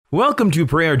Welcome to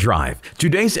Prayer Drive.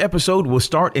 Today's episode will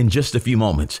start in just a few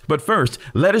moments. But first,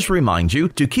 let us remind you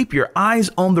to keep your eyes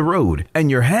on the road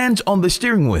and your hands on the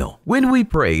steering wheel. When we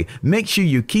pray, make sure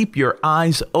you keep your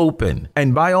eyes open.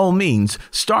 And by all means,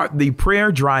 start the Prayer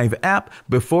Drive app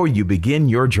before you begin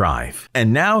your drive.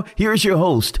 And now, here's your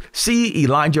host, C.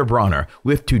 Elijah Bronner,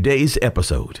 with today's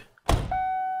episode.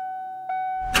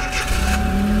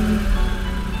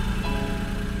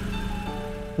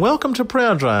 Welcome to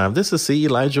Prayer Drive. This is C.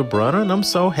 Elijah Bronner, and I'm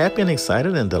so happy and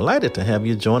excited and delighted to have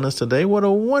you join us today. What a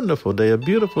wonderful day, a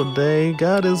beautiful day.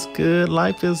 God is good,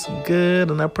 life is good,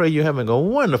 and I pray you're having a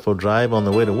wonderful drive on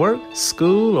the way to work,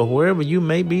 school, or wherever you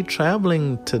may be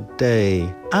traveling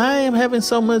today. I am having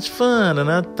so much fun, and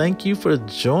I thank you for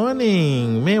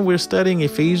joining. Man, we're studying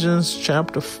Ephesians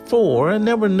chapter 4. I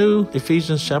never knew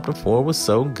Ephesians chapter 4 was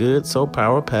so good, so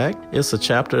power-packed. It's a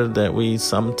chapter that we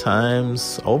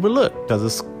sometimes overlook because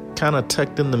it's kind of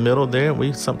tucked in the middle there, and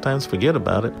we sometimes forget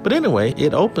about it. But anyway,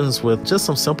 it opens with just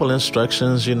some simple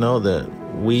instructions, that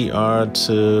we are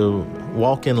to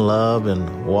walk in love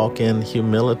and walk in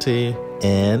humility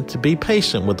and to be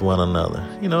patient with one another.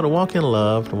 To walk in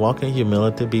love, to walk in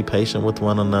humility, be patient with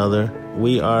one another.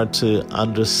 We are to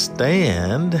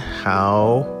understand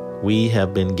how we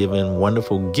have been given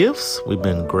wonderful gifts. We've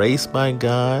been graced by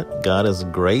God. God has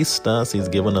graced us. He's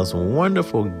given us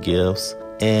wonderful gifts.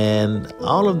 And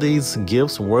all of these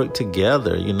gifts work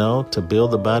together, to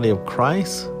build the body of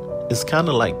Christ. It's kind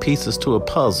of like pieces to a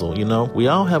puzzle, We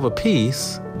all have a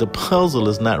piece. The puzzle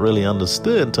is not really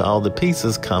understood until all the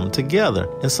pieces come together.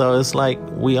 And so it's like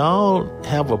we all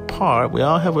have a part, we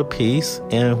all have a piece.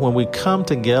 And when we come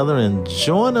together and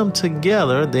join them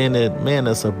together, then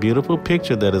it's a beautiful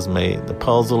picture that is made. The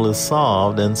puzzle is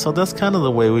solved. And so that's kind of the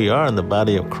way we are in the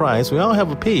body of Christ. We all have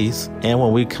a piece. And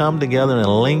when we come together and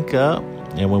link up,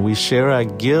 and when we share our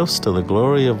gifts to the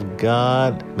glory of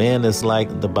God, it's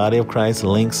like the body of Christ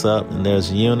links up and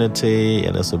there's unity,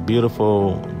 and it's a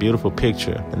beautiful, beautiful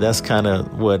picture. And that's kind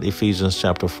of what Ephesians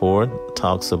chapter 4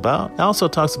 talks about. It also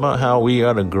talks about how we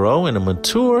are to grow and to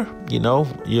mature.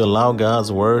 You allow God's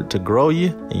word to grow you,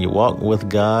 and you walk with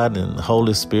God and the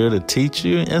Holy Spirit to teach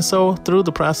you. And so through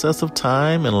the process of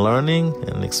time and learning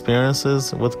and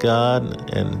experiences with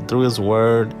God and through his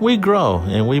word, we grow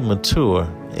and we mature.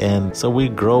 And so we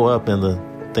grow up in the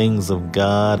things of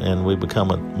God, and we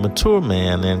become a mature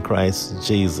man in Christ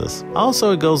Jesus.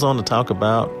 Also, it goes on to talk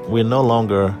about we're no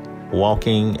longer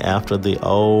walking after the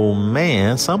old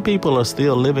man. Some people are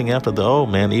still living after the old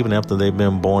man, even after they've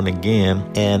been born again.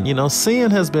 And,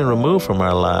 sin has been removed from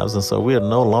our lives, and so we are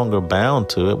no longer bound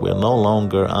to it. We're no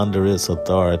longer under its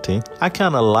authority. I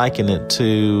kind of liken it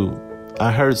to,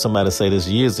 I heard somebody say this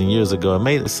years and years ago. It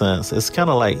made sense. It's kind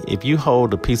of like if you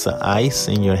hold a piece of ice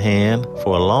in your hand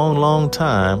for a long, long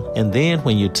time, and then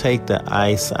when you take the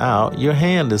ice out, your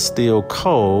hand is still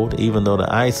cold, even though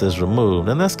the ice is removed.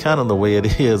 And that's kind of the way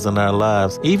it is in our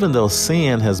lives. Even though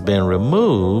sin has been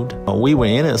removed, we were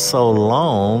in it so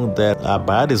long that our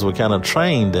bodies were kind of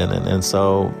trained in it. And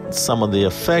so some of the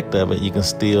effect of it you can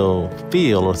still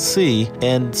feel or see.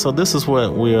 And so this is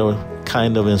what we're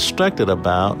kind of instructed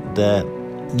about, that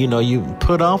you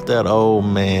put off that old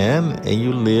man and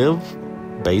you live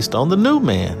based on the new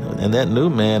man. And that new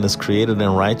man is created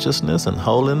in righteousness and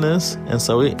holiness. And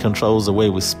so it controls the way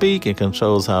we speak. It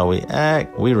controls how we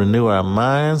act. We renew our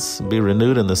minds. Be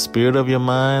renewed in the spirit of your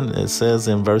mind. It says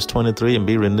in verse 23, and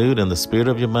be renewed in the spirit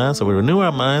of your mind. So we renew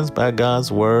our minds by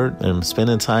God's word and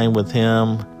spending time with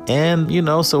him. And,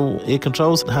 so it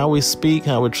controls how we speak,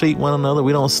 how we treat one another.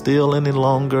 We don't steal any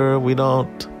longer. We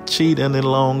don't cheat any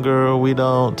longer. We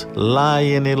don't lie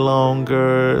any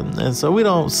longer. And so we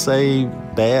don't say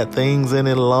bad things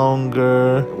any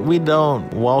longer. We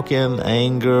don't walk in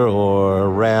anger or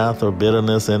wrath or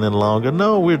bitterness any longer.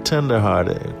 No, we're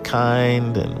tenderhearted,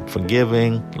 kind and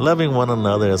forgiving, loving one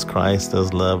another as Christ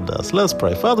has loved us. Let's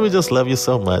pray. Father, we just love you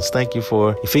so much. Thank you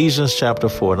for Ephesians chapter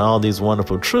 4 and all these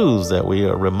wonderful truths that we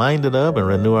are reminded of and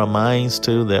renew our minds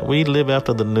to, that we live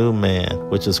after the new man,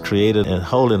 which is created in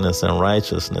holiness and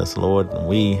righteousness, Lord.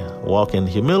 We walk in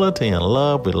humility and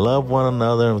love. We love one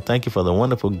another. Thank you for the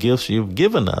wonderful gifts you've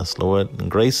given us, Lord,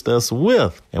 and graced us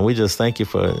with. And we just thank you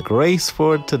for grace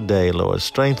for today, Lord,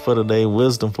 strength for today,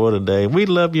 wisdom for today. We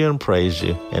love you and praise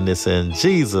you. And it's in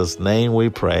Jesus' name we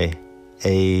pray.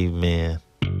 Amen.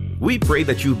 We pray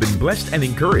that you've been blessed and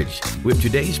encouraged with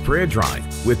today's prayer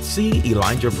drive with C.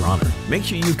 Elijah Bronner. Make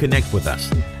sure you connect with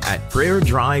us at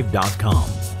prayerdrive.com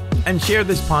and share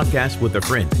this podcast with a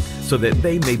friend so that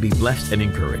they may be blessed and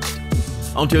encouraged.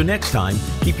 Until next time,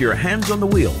 keep your hands on the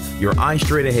wheel, your eyes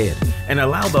straight ahead, and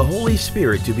allow the Holy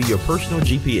Spirit to be your personal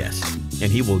GPS, and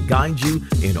He will guide you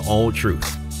in all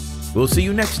truth. We'll see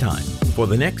you next time for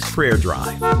the next prayer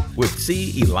drive with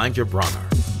C. Elijah Bronner.